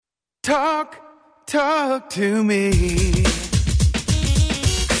Talk to me.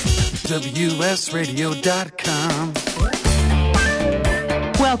 WSRadio.com.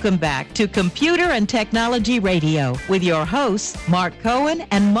 Welcome back to Computer and Technology Radio with your hosts, Mark Cohen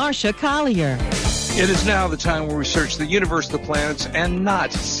and Marcia Collier. It is now the time where we search the universe, the planets, and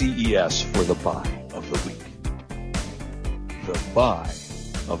not CES for the buy of the week. The buy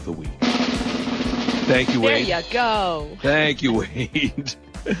of the week. Thank you, Wade. There you go. Thank you, Wade.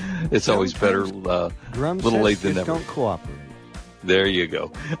 It's always better a little late than never. Don't cooperate. There you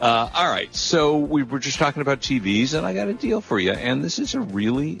go. All right, so we were just talking about TVs, and I got a deal for you, and this is a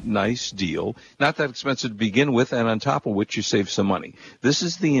really nice deal. Not that expensive to begin with, and on top of which you save some money. This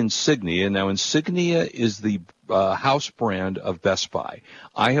is the Insignia. Now, Insignia is the house brand of Best Buy.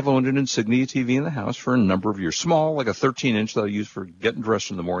 I have owned an Insignia TV in the house for a number of years. Small, like a 13-inch that I use for getting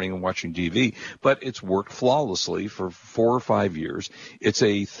dressed in the morning and watching TV, but it's worked flawlessly for 4 or 5 years. It's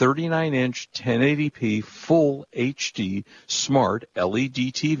a 39-inch 1080p full HD smart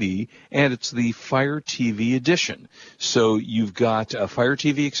LED TV, and it's the Fire TV edition. So you've got a Fire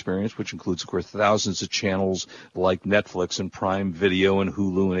TV experience, which includes, of course, thousands of channels like Netflix and Prime Video and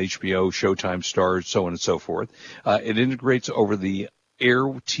Hulu and HBO, Showtime, Stars, so on and so forth. It integrates over the air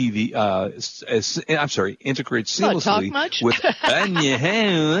TV, integrates seamlessly with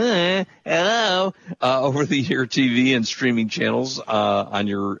over the air TV and streaming channels on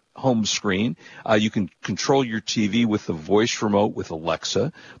your home screen. You can control your TV with the voice remote with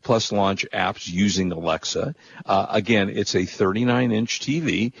Alexa, plus launch apps using Alexa. Again, it's a 39-inch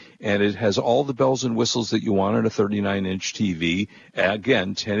TV, and it has all the bells and whistles that you want on a 39-inch TV.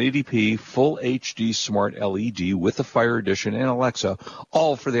 Again, 1080p, full HD smart LED with the Fire Edition and Alexa,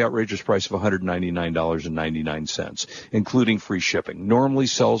 all for the outrageous price of $199.99, including free shipping. Normally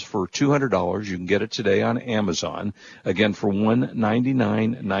sells for $200. You can get it today on Amazon. Again, for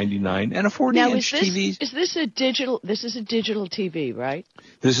 $199.99. And a 40-inch TV. Is this a digital? This is a digital TV, right?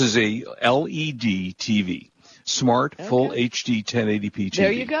 This is a LED TV, smart, full HD 1080p TV.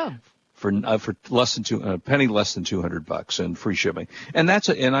 There you go. For less than a penny less than $200 and free shipping. And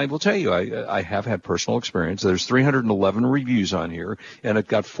and I will tell you, I have had personal experience. There's 311 reviews on here, and it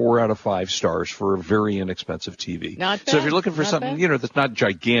got 4 out of 5 stars for a very inexpensive TV. Not bad. So if you're looking for something, that's not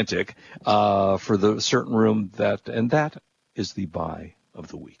gigantic, for the certain room that is the buy of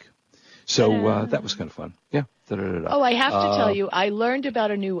the week. So that was kind of fun. Yeah. Oh, I have to tell you, I learned about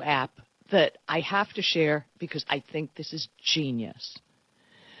a new app that I have to share because I think this is genius.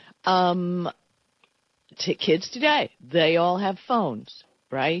 Kids today, they all have phones,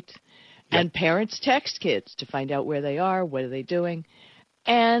 right? Yep. And parents text kids to find out where they are, what are they doing.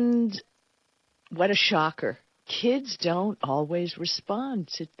 And what a shocker. Kids don't always respond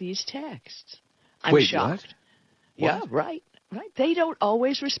to these texts. I'm shocked. What? Yeah, right. They don't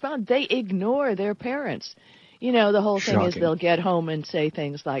always respond. They ignore their parents. The whole thing is they'll get home and say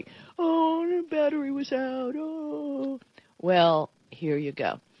things like, oh, the battery was out. Oh. Well, here you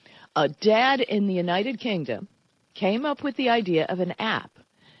go. A dad in the United Kingdom came up with the idea of an app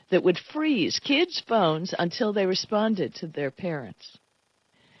that would freeze kids' phones until they responded to their parents.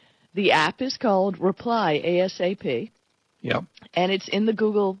 The app is called Reply ASAP. Yep. And it's in the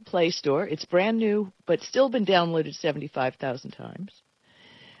Google Play Store. It's brand new, but still been downloaded 75,000 times.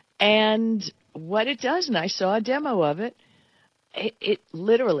 And what it does, and I saw a demo of it, it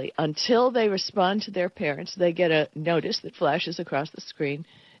literally, until they respond to their parents, they get a notice that flashes across the screen.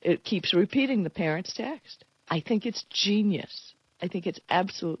 It keeps repeating the parent's text. I think it's genius. I think it's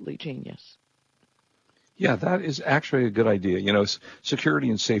absolutely genius. Yeah, that is actually a good idea. Security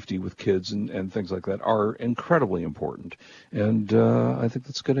and safety with kids and things like that are incredibly important. And I think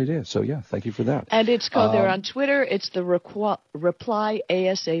that's a good idea. So, yeah, thank you for that. And it's called, they're on Twitter. It's the Reply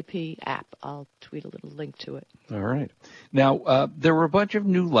ASAP app. I'll tweet a little link to it. All right. Now, there were a bunch of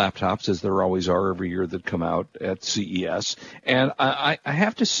new laptops, as there always are every year, that come out at CES. And I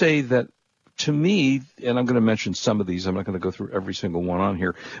have to say that, to me, and I'm going to mention some of these, I'm not going to go through every single one on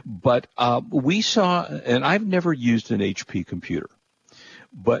here, but we saw, and I've never used an HP computer,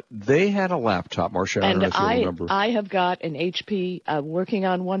 but they had a laptop, Marcia, I don't know if you remember. I have got an HP, working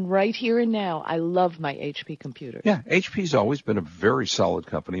on one right here and now. I love my HP computer. Yeah, HP's always been a very solid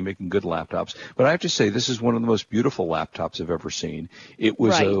company, making good laptops, but I have to say this is one of the most beautiful laptops I've ever seen. It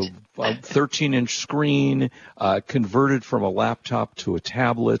was a 13-inch screen, converted from a laptop to a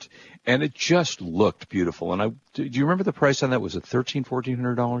tablet, and it just looked beautiful. And do you remember the price on that? Was it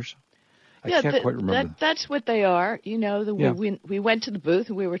 $1,400? I can't quite remember. That's what they are. We went to the booth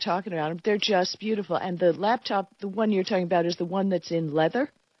and we were talking about them. They're just beautiful. And the laptop, the one you're talking about, is the one that's in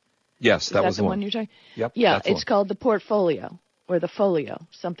leather? Yes, that was the one you're talking. Yep. Yeah, it's called the Portfolio or the Folio,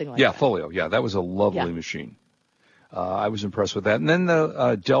 something like Yeah, that. Folio. Yeah, that was a lovely machine. I was impressed with that. And then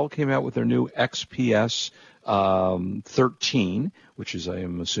the Dell came out with their new XPS 13, which is, I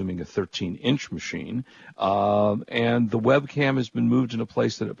am assuming, a 13-inch machine. And the webcam has been moved in a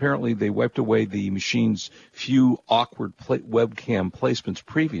place that apparently they wiped away the machine's few awkward webcam placements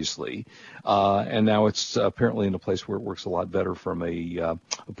previously. And now it's apparently in a place where it works a lot better from a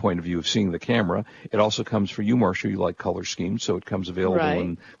point of view of seeing the camera. It also comes for you, Marcia. You like color schemes, so it comes available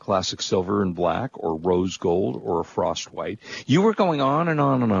in classic silver and black or rose gold or a frost white. You were going on and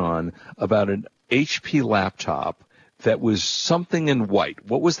on and on about an HP laptop that was something in white.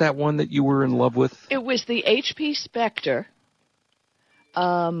 What was that one that you were in love with? It was the HP Spectre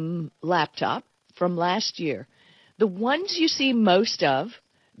laptop from last year. The ones you see most of,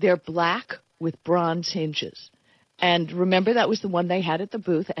 they're black with bronze hinges. And remember, that was the one they had at the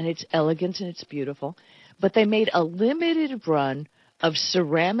booth, and it's elegant and it's beautiful. But they made a limited run of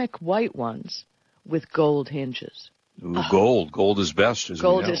ceramic white ones with gold hinges. Ooh, gold. Gold is best, as we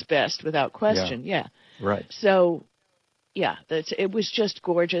know. Gold is best, without question, yeah. Right. So, yeah, it was just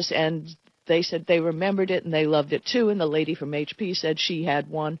gorgeous, and they said they remembered it, and they loved it, too, and the lady from HP said she had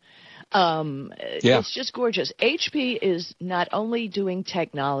one. It's just gorgeous. HP is not only doing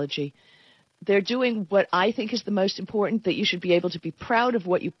technology, they're doing what I think is the most important, that you should be able to be proud of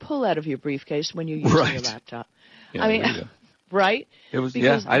what you pull out of your briefcase when you're using your laptop. Yeah, I mean, right? It was,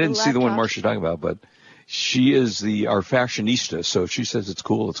 I didn't see the one Marcia's talking about, but she is our fashionista, so if she says it's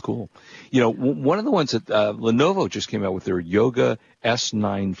cool, it's cool. You know, one of the ones that Lenovo just came out with their Yoga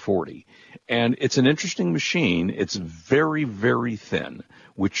S940, and it's an interesting machine. It's very, very thin,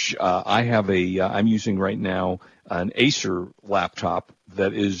 which I'm using right now an Acer laptop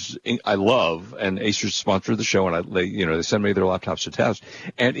that I love, and Acer's sponsored the show, and they send me their laptops to test,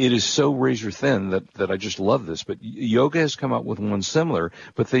 and it is so razor thin that I just love this. But Yoga has come out with one similar,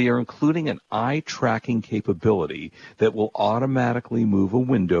 but they are including an eye tracking capability that will automatically move a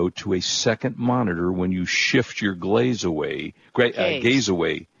window to a second monitor when you shift your gaze away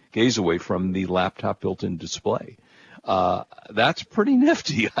from the laptop built-in display. That's pretty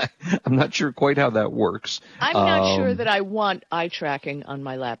nifty. I'm not sure quite how that works. I'm not sure that I want eye tracking on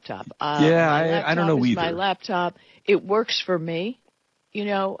my laptop. I don't know either. My laptop, it works for me. You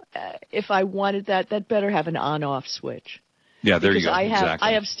know, if I wanted that better have an on-off switch. Yeah, there you go.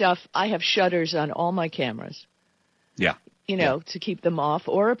 I have shutters on all my cameras. Yeah. To keep them off,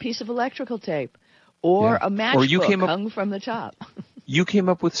 or a piece of electrical tape, or a matchbook hung from the top. You came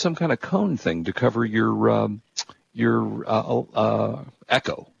up with some kind of cone thing to cover your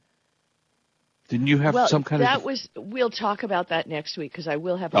Echo. Didn't you have some kind of... We'll talk about that next week, because I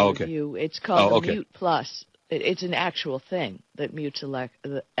will have a review. It's called the Mute Plus. It's an actual thing that mutes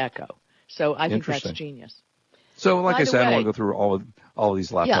the Echo. So I think that's genius. So like I said, I don't want to go through all of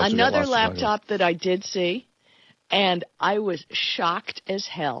these laptops. Yeah, another laptop that I did see, and I was shocked as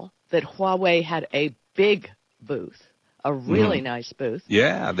hell that Huawei had a big booth, a really nice booth.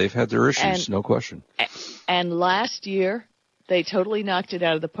 Yeah, they've had their issues, no question. And last year, they totally knocked it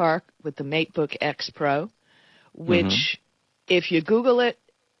out of the park with the MateBook X Pro, which, if you Google it,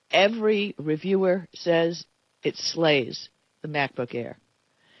 every reviewer says it slays the MacBook Air.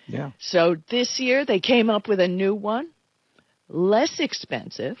 Yeah. So this year, they came up with a new one, less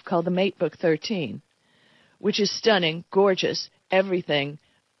expensive, called the MateBook 13, which is stunning, gorgeous, everything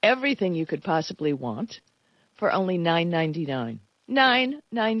you could possibly want, for only $999.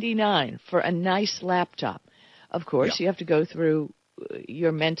 $999 for a nice laptop. Of course, you have to go through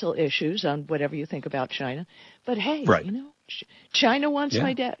your mental issues on whatever you think about China. But hey, China wants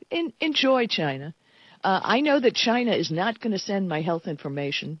my dad. Enjoy China. I know that China is not going to send my health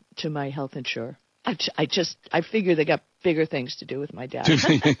information to my health insurer. I figure they got bigger things to do with my dad.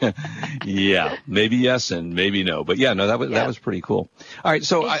 Yeah, maybe yes and maybe no, but that was pretty cool. All right,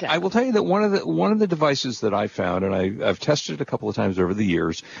 so exactly. I will tell you that one of the devices that I found, and I've tested it a couple of times over the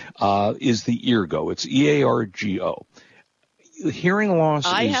years, is the Eargo. It's EARGO. Hearing loss.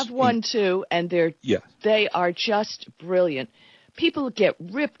 I have one too, and they are just brilliant. People get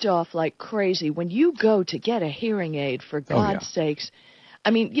ripped off like crazy when you go to get a hearing aid. For God's sakes. I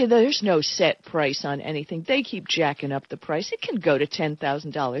mean, there's no set price on anything. They keep jacking up the price. It can go to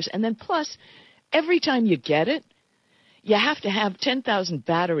 $10,000. And then plus, every time you get it, you have to have 10,000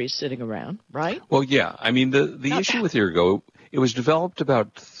 batteries sitting around, right? Well, yeah. I mean, the issue with Eargo, it was developed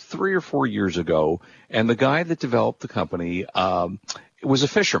about 3 or 4 years ago, and the guy that developed the company was a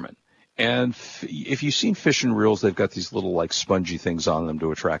fisherman. And if you've seen fishing reels, they've got these little spongy things on them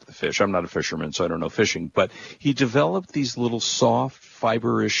to attract the fish. I'm not a fisherman, so I don't know fishing. But he developed these little soft,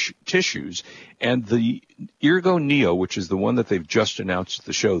 fiberish tissues. And the Eargo Neo, which is the one that they've just announced at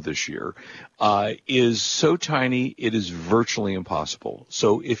the show this year, is so tiny it is virtually impossible.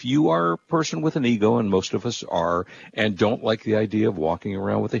 So if you are a person with an ego, and most of us are, and don't like the idea of walking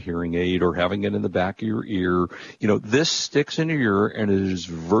around with a hearing aid or having it in the back of your ear, this sticks in your ear and it is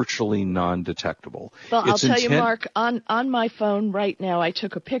virtually non-detectable. Well, I'll tell you, Mark, on my phone right now, I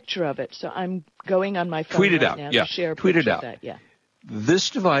took a picture of it, so I'm going on my phone now to share a picture of that. Yeah. This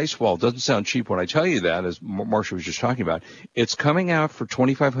device, while it doesn't sound cheap when I tell you that, as Marsha was just talking about, it's coming out for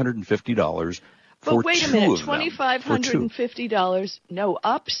 $2,550 for but wait a minute, $2,550, no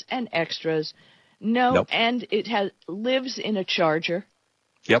ups and extras, nope. And it lives in a charger.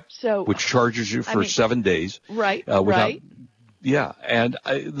 Yep, so, which charges you for 7 days. Right, right. Yeah, and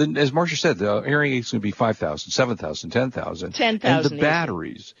as Marsha said, the hearing aid's going to be $5,000, $7,000, $10,000. $10,000. And the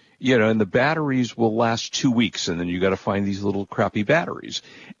batteries, and the batteries will last 2 weeks, and then you got to find these little crappy batteries.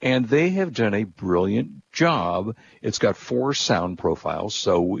 And they have done a brilliant job. It's got 4 sound profiles,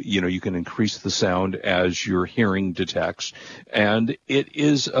 so, you can increase the sound as your hearing detects. And it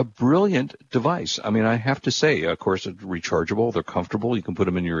is a brilliant device. I mean, I have to say, of course, it's rechargeable. They're comfortable. You can put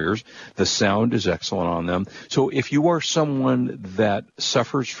them in your ears. The sound is excellent on them. So if you are someone that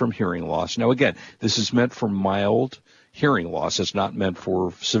suffers from hearing loss, now again, this is meant for mild hearing loss. It's not meant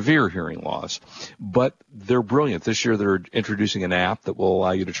for severe hearing loss, but they're brilliant. This year they're introducing an app that will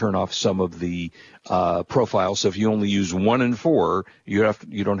allow you to turn off some of the profiles. So if you only use 1 and 4, you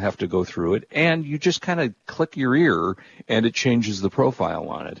don't have to go through it, and you just kind of click your ear and it changes the profile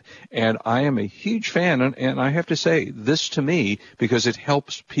on it. And I am a huge fan, and I have to say this to me, because it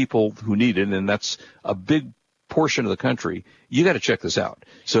helps people who need it, and that's a big portion of the country. You got to check this out.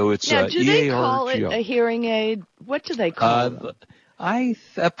 So it's now, do they call it a hearing aid? What do they call it? A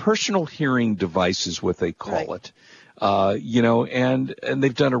personal hearing device is what they call it. And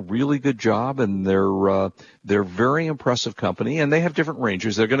they've done a really good job, and they're very impressive company, and they have different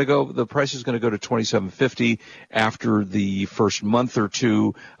ranges. The price is going to go to $2,750 after the first month or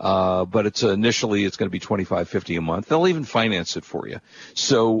two, but initially it's going to be $2,550 a month. They'll even finance it for you.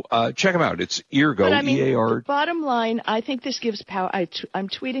 So, check them out. It's Eargo, but I mean, E-A-R. The bottom line, I think this gives power. I'm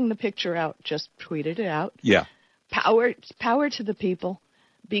tweeting the picture out, just tweeted it out. Yeah. Power to the people,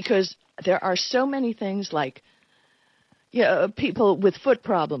 because there are so many things like, people with foot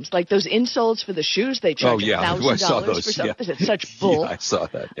problems, like those insoles for the shoes, they charge $1,000 for something. Yeah. It's such bull. Yeah, I saw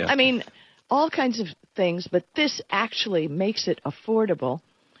that. Yeah. I mean, all kinds of things, but this actually makes it affordable.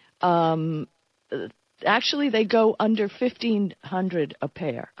 Actually, they go under $1,500 a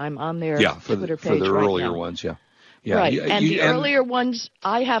pair. I'm on their Twitter page for the right earlier now. ones, yeah. Right, and the earlier ones,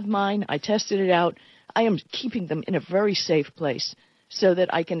 I have mine. I tested it out. I am keeping them in a very safe place so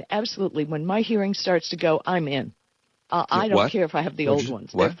that I can absolutely, when my hearing starts to go, I'm in. I don't care if I have the old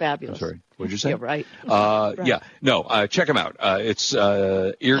ones. They're fabulous. I'm sorry. What did you say? Yeah, right. Right. Yeah. No, check them out. It's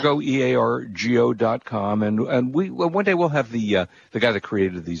Eargo, EARGO.com. And one day we'll have the guy that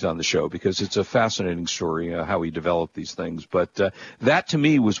created these on the show, because it's a fascinating story, how he developed these things. But that to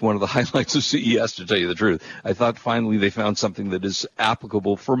me was one of the highlights of CES, to tell you the truth. I thought finally they found something that is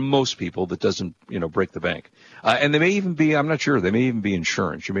applicable for most people that doesn't, break the bank. And they may even be, I'm not sure, they may even be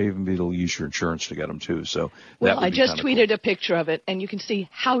insurance. You may even be able to use your insurance to get them too. So well, I just tweeted a picture of it, and you can see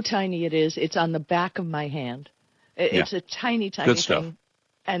how tiny it is. It's on the back of my hand. It's a tiny, tiny thing,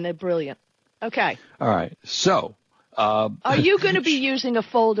 and they're brilliant. Okay. All right. So, are you going to be using a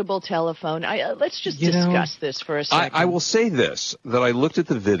foldable telephone? Let's just discuss this for a second. I will say this, that I looked at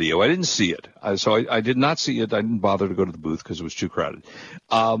the video. I didn't see it. So I did not see it. I didn't bother to go to the booth because it was too crowded.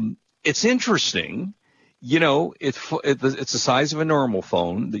 It's interesting. It's the size of a normal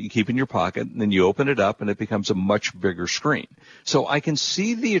phone that you keep in your pocket, and then you open it up, and it becomes a much bigger screen. So I can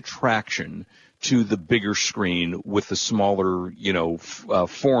see the attraction to the bigger screen with the smaller,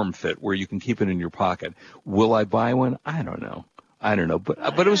 form fit where you can keep it in your pocket. Will I buy one? I don't know.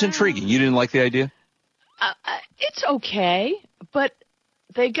 But it was intriguing. You didn't like the idea? It's okay, but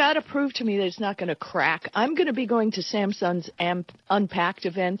they got to prove to me that it's not going to crack. I'm going to be going to Samsung's Unpacked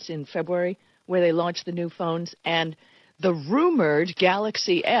events in February, where they launch the new phones, and the rumored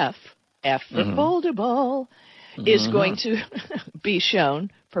Galaxy F for foldable, is going to be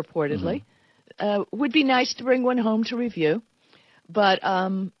shown, purportedly. Would be nice to bring one home to review, but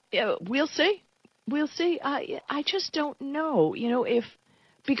we'll see. We'll see. I just don't know,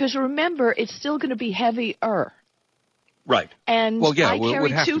 because remember, it's still going to be heavier. Right. And I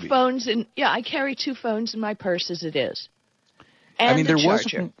carry two phones I carry 2 phones in my purse as it is. And the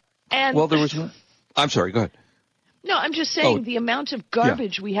charger. There was one. I'm sorry, go ahead. No, I'm just saying the amount of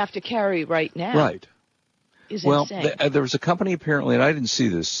garbage we have to carry right now. Right. is well, insane. There was a company apparently, and I didn't see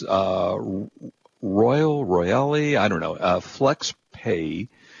this, Royale, I don't know, FlexPay.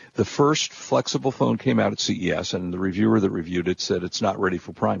 The first flexible phone came out at CES, and the reviewer that reviewed it said it's not ready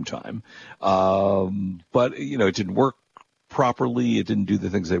for prime time. But, it didn't work properly. It didn't do the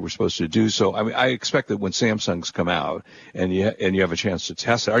things they were supposed to do. So, I mean, I expect that when Samsung's come out and you have a chance to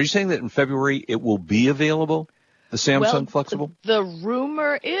test it. Are you saying that in February it will be available, the Samsung Flexible? The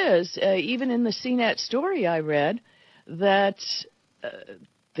rumor is, even in the CNET story I read, that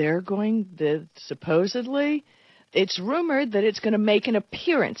supposedly it's rumored that it's going to make an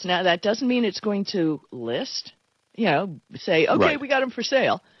appearance. Now, that doesn't mean it's going to list, say, okay, right. We got them for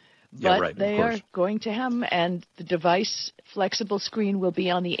sale. But they are going to have them, and the device flexible screen will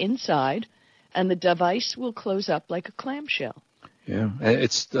be on the inside, and the device will close up like a clamshell. Yeah,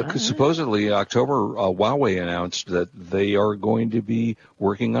 it's supposedly October. Huawei announced that they are going to be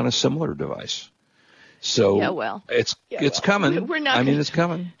working on a similar device. So it's coming. It's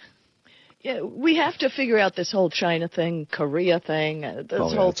coming. Yeah, we have to figure out this whole China thing, Korea thing,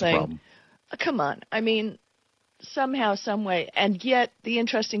 whole thing. Come on, I mean. Somehow, some way. And yet, the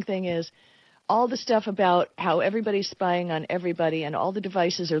interesting thing is all the stuff about how everybody's spying on everybody and all the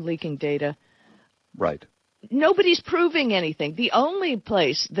devices are leaking data. Right. Nobody's proving anything. The only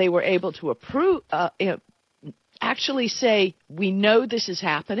place they were able to actually say, we know this is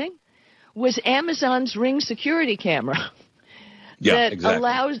happening, was Amazon's Ring security camera. Yeah,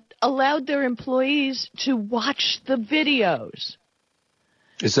 that allowed their employees to watch the videos.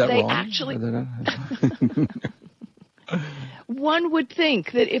 Is that wrong? Actually, one would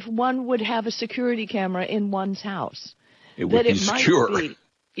think that if one would have a security camera in one's house, it might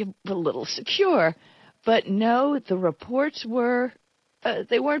be a little secure. But no, the reports were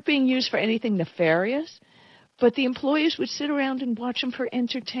they weren't being used for anything nefarious, but the employees would sit around and watch them for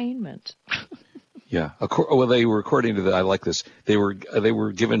entertainment. Yeah. Well, they were, according to I like this, they were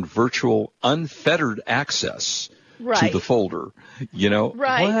given virtual unfettered access to the folder.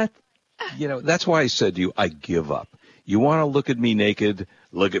 Right. What? That's why I said to you, I give up. You want to look at me naked?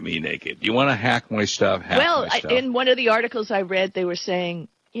 Look at me naked. You want to hack my stuff? Hack my stuff. Well, in one of the articles I read, they were saying,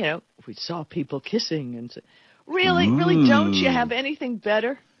 we saw people kissing, and really, don't you have anything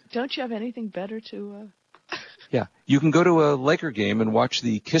better? Don't you have anything better to? Yeah, you can go to a Laker game and watch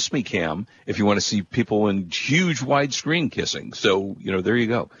the Kiss Me Cam if you want to see people in huge widescreen kissing. So there you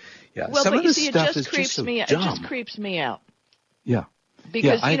go. Yeah, well, some but of this stuff is just so dumb. It just creeps me out. Yeah,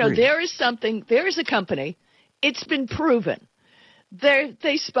 because there is a company. It's been proven.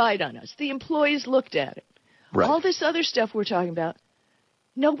 They spied on us. The employees looked at it. Right. All this other stuff we're talking about,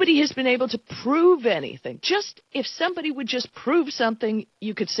 nobody has been able to prove anything. Just if somebody would just prove something,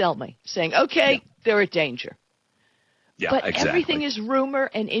 you could sell me, saying, okay, they're a danger. Yeah, but exactly. Everything is rumor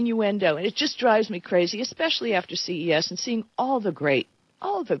and innuendo, and it just drives me crazy, especially after CES and seeing all the great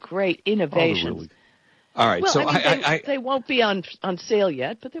innovations. All right, well, so they won't be on sale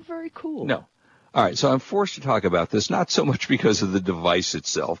yet, but they're very cool. No. All right, so I'm forced to talk about this, not so much because of the device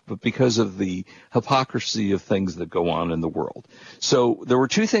itself, but because of the hypocrisy of things that go on in the world. So there were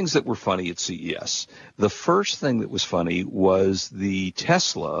two things that were funny at CES. The first thing that was funny was the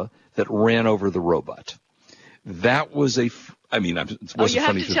Tesla that ran over the robot. That was it wasn't funny for you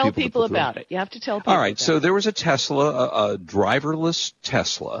have to tell people about it. You have to tell people. All right, so there was a Tesla, a driverless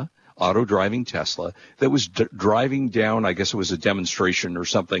Tesla, auto-driving Tesla, that was driving down, I guess it was a demonstration or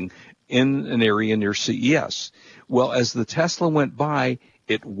something, in an area near CES. Well, as the Tesla went by,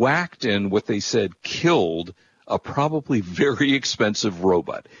 it whacked in what they said killed a probably very expensive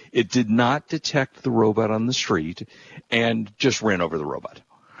robot. It did not detect the robot on the street and just ran over the robot.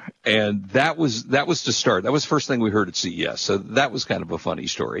 And that was to start. That was the first thing we heard at CES. So that was kind of a funny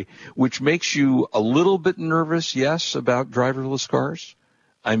story, which makes you a little bit nervous, yes, about driverless cars.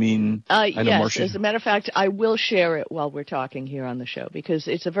 I mean, I know yes, Marcia. As a matter of fact, I will share it while we're talking here on the show because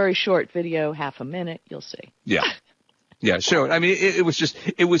it's a very short video, half a minute. You'll see. Yeah. Yeah, show it. I mean, it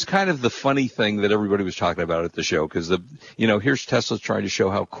was kind of the funny thing that everybody was talking about at the show because here's Tesla trying to show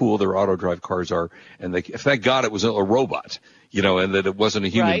how cool their auto drive cars are. And thank God it was a robot, and that it wasn't a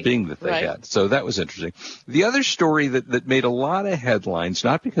human being that they had. So that was interesting. The other story that made a lot of headlines,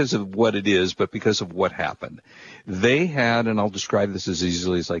 not because of what it is, but because of what happened. They had, and I'll describe this as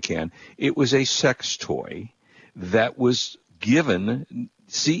easily as I can, it was a sex toy that was given.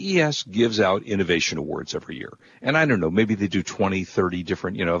 CES gives out innovation awards every year. And I don't know, maybe they do 20, 30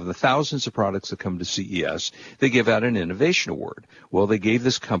 different, of the thousands of products that come to CES, they give out an innovation award. Well, they gave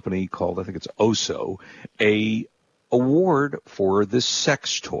this company called, I think it's Oso, a award for this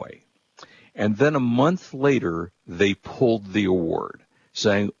sex toy. And then a month later, they pulled the award.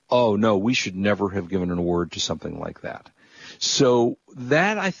 saying, oh, no, we should never have given an award to something like that. So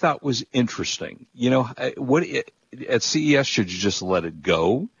that I thought was interesting. At CES, should you just let it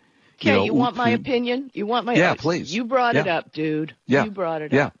go? Okay, you want my opinion? You want my Yeah, please. You brought it up, dude. Yeah. You brought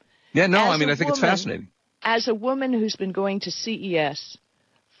it up. Yeah, no, I think it's fascinating. As a woman who's been going to CES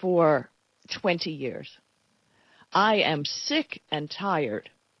for 20 years, I am sick and tired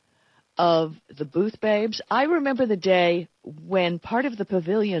of the booth babes. I remember the day when part of the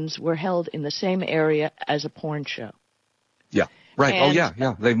pavilions were held in the same area as a porn show. Yeah, right.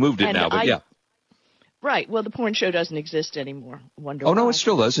 And, They've moved it now, but yeah. Right. Well, the porn show doesn't exist anymore. Wonder Oh, no, why. it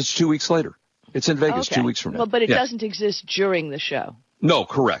still does. It's 2 weeks later. It's in Vegas 2 weeks from now. Well, but it doesn't exist during the show. No,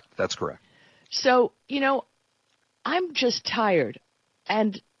 correct. That's correct. So, I'm just tired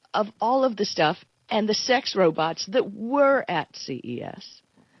of all of the stuff and the sex robots that were at CES.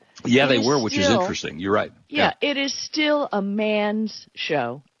 Yeah, they were, which is interesting. You're right. Yeah, it is still a man's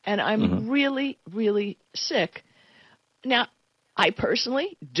show, and I'm really, really sick. Now, I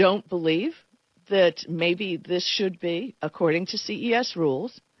personally don't believe that maybe this should be, according to CES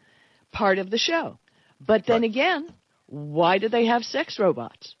rules, part of the show. But then again, why do they have sex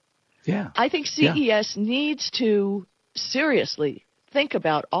robots? Yeah. I think CES needs to seriously think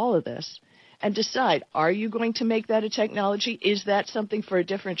about all of this and decide, are you going to make that a technology? Is that something for a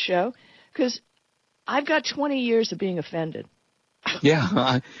different show? Because I've got 20 years of being offended.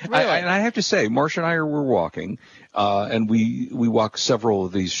 Yeah, Really? And I have to say, Marcia and I were walking, and we walked several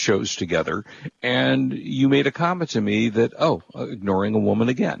of these shows together, and you made a comment to me that, ignoring a woman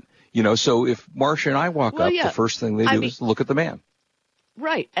again. So if Marcia and I walk up, the first thing they do is look at the man.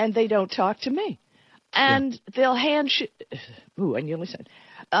 Right, and they don't talk to me. And they'll hand I nearly said.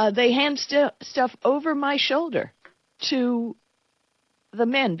 They hand stuff over my shoulder to the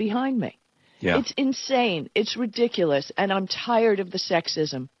men behind me. Yeah. It's insane. It's ridiculous. And I'm tired of the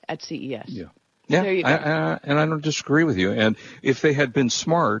sexism at CES. Yeah. There you go. And I don't disagree with you. And if they had been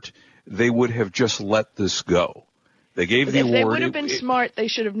smart, they would have just let this go. They gave the award. If they would have been smart, they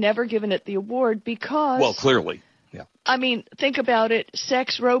should have never given it the award because... Well, clearly, yeah. I mean, think about it.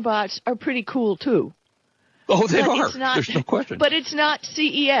 Sex robots are pretty cool, too. Oh, they are. There's no question. But it's not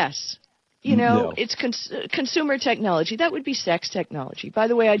CES. It's consumer technology. That would be sex technology. By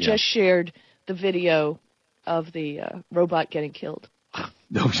the way, I just shared the video of the robot getting killed.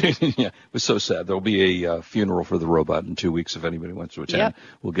 Yeah, it was so sad. There'll be a funeral for the robot in 2 weeks if anybody wants to attend. Yep.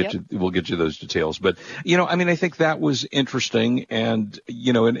 We'll get you those details. But I think that was interesting, and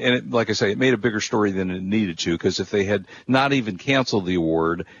and it, like I say, it made a bigger story than it needed to, because if they had not even canceled the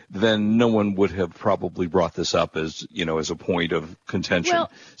award, then no one would have probably brought this up as a point of contention.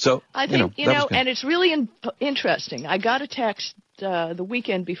 Well, so I think and it's really interesting. I got a text the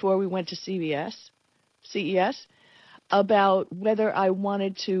weekend before we went to CES. About whether I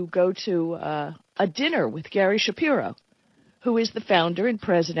wanted to go to a dinner with Gary Shapiro, who is the founder and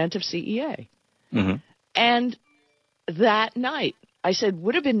president of CEA. Mm-hmm. And that night, I said,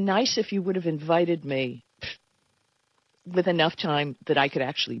 would have been nice if you would have invited me with enough time that I could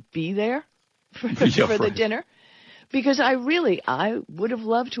actually be there for the dinner. Because I would have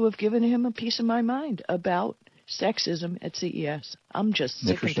loved to have given him a piece of my mind about sexism at CES. I'm just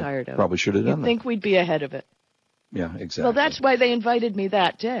sick and tired of it. Probably should have done that. You'd think we'd be ahead of it. Yeah, exactly. Well, that's why they invited me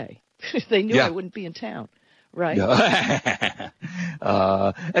that day. They knew I wouldn't be in town, right? Yeah.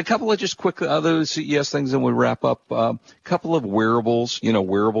 A couple of just quick other CES things, and we wrap up. A couple of wearables.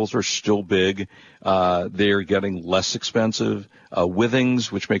 Wearables are still big. They're getting less expensive.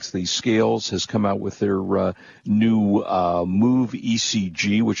 Withings, which makes these scales, has come out with their new Move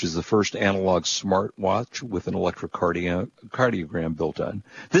ECG, which is the first analog smartwatch with an electrocardiogram built in.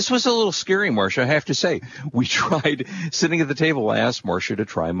 This was a little scary, Marcia, I have to say. We tried, sitting at the table, I asked Marcia to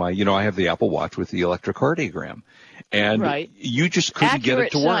try my, I have the Apple Watch with the electrocardiogram. And you just couldn't get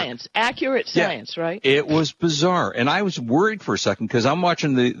it to work. Accurate science, right? It was bizarre. And I was worried for a second because I'm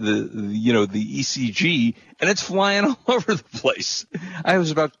watching the ECG and it's flying all over the place. I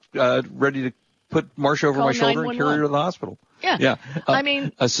was about ready to put Marcia over my shoulder and carry her to the hospital. Yeah. I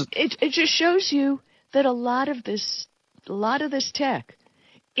mean, it just shows you that a lot of this tech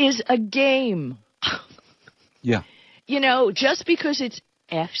is a game. Yeah. Just because it's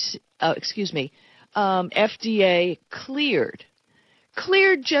FDA cleared.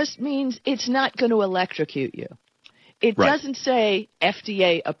 Cleared just means it's not going to electrocute you. It doesn't say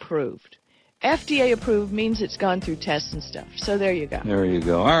FDA approved. FDA approved means it's gone through tests and stuff. So there you go. There you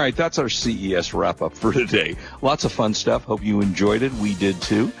go. All right, that's our CES wrap-up for today. Lots of fun stuff. Hope you enjoyed it. We did,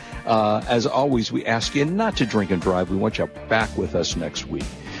 too. As always, we ask you not to drink and drive. We want you back with us next week.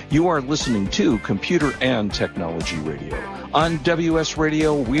 You are listening to Computer and Technology Radio on WS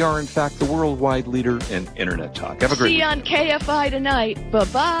Radio. We are, in fact, the worldwide leader in Internet talk. Have a great See you week. on KFI tonight.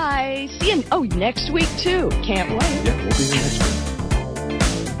 Bye-bye. See you next week, too. Can't wait. Yeah, we'll be here next week.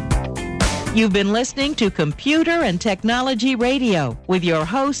 You've been listening to Computer and Technology Radio with your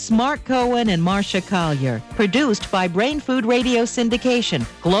hosts Mark Cohen and Marcia Collier. Produced by Brain Food Radio Syndication,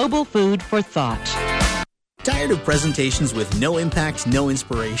 global food for thought. Tired of presentations with no impact, no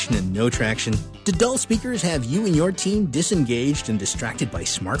inspiration, and no traction? Do dull speakers have you and your team disengaged and distracted by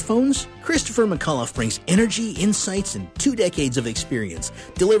smartphones? Christopher McAuliffe brings energy, insights, and 2 decades of experience,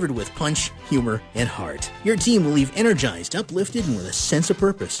 delivered with punch, humor, and heart. Your team will leave energized, uplifted, and with a sense of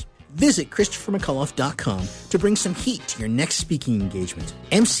purpose. Visit ChristopherMcAuliffe.com to bring some heat to your next speaking engagement.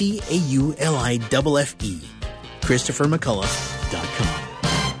 McAuliffe. ChristopherMcAuliffe.com.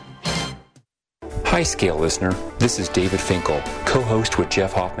 Hi, Scale listener. This is David Finkel, co-host with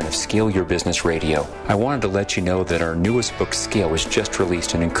Jeff Hoffman of Scale Your Business Radio. I wanted to let you know that our newest book, Scale, was just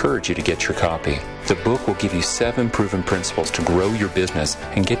released and encourage you to get your copy. The book will give you 7 proven principles to grow your business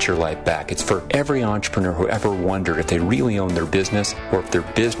and get your life back. It's for every entrepreneur who ever wondered if they really own their business or if their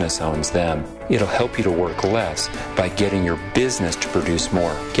business owns them. It'll help you to work less by getting your business to produce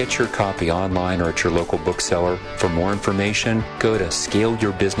more. Get your copy online or at your local bookseller. For more information, go to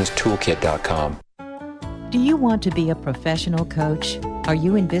scaleyourbusinesstoolkit.com. Do you want to be a professional coach? Are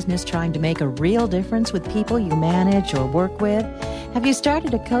you in business trying to make a real difference with people you manage or work with? Have you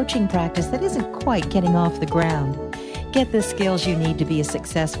started a coaching practice that isn't quite getting off the ground? Get the skills you need to be a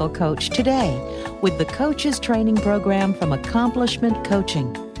successful coach today with the Coaches Training Program from Accomplishment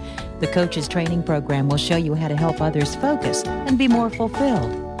Coaching. The Coaches Training Program will show you how to help others focus and be more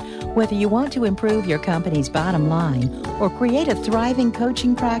fulfilled. Whether you want to improve your company's bottom line or create a thriving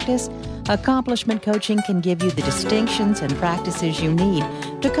coaching practice, Accomplishment Coaching can give you the distinctions and practices you need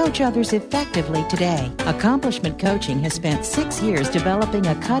to coach others effectively today. Accomplishment Coaching has spent 6 years developing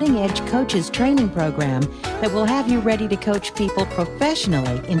a cutting-edge coaches training program that will have you ready to coach people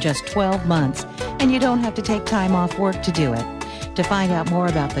professionally in just 12 months, and you don't have to take time off work to do it. To find out more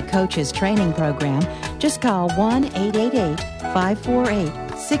about the Coaches Training Program, just call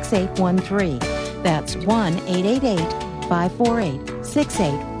 1-888-548-6813. That's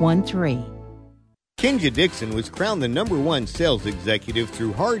 1-888-548-6813. Kenja Dixon was crowned the #1 sales executive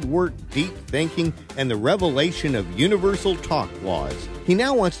through hard work, deep thinking, and the revelation of universal talk laws. He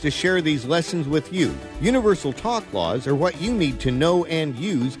now wants to share these lessons with you. Universal talk laws are what you need to know and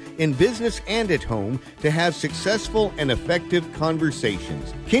use in business and at home to have successful and effective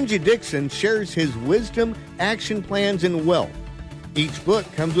conversations. Kenja Dixon shares his wisdom, action plans, and wealth. Each book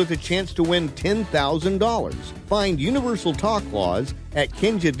comes with a chance to win $10,000. Find Universal Talk Laws at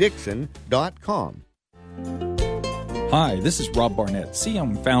KenjaDixon.com. Hi, this is Rob Barnett, CEO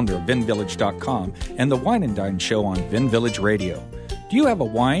and founder of VinVillage.com and the Wine and Dine Show on Vin Village Radio. Do you have a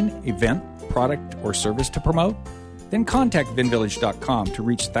wine, event, product, or service to promote? Then contact VinVillage.com to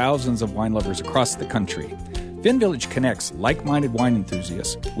reach thousands of wine lovers across the country. VinVillage connects like-minded wine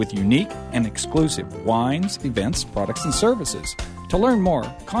enthusiasts with unique and exclusive wines, events, products, and services. To learn more,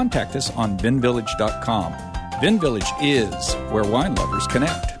 contact us on VinVillage.com. VinVillage is where wine lovers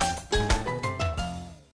connect.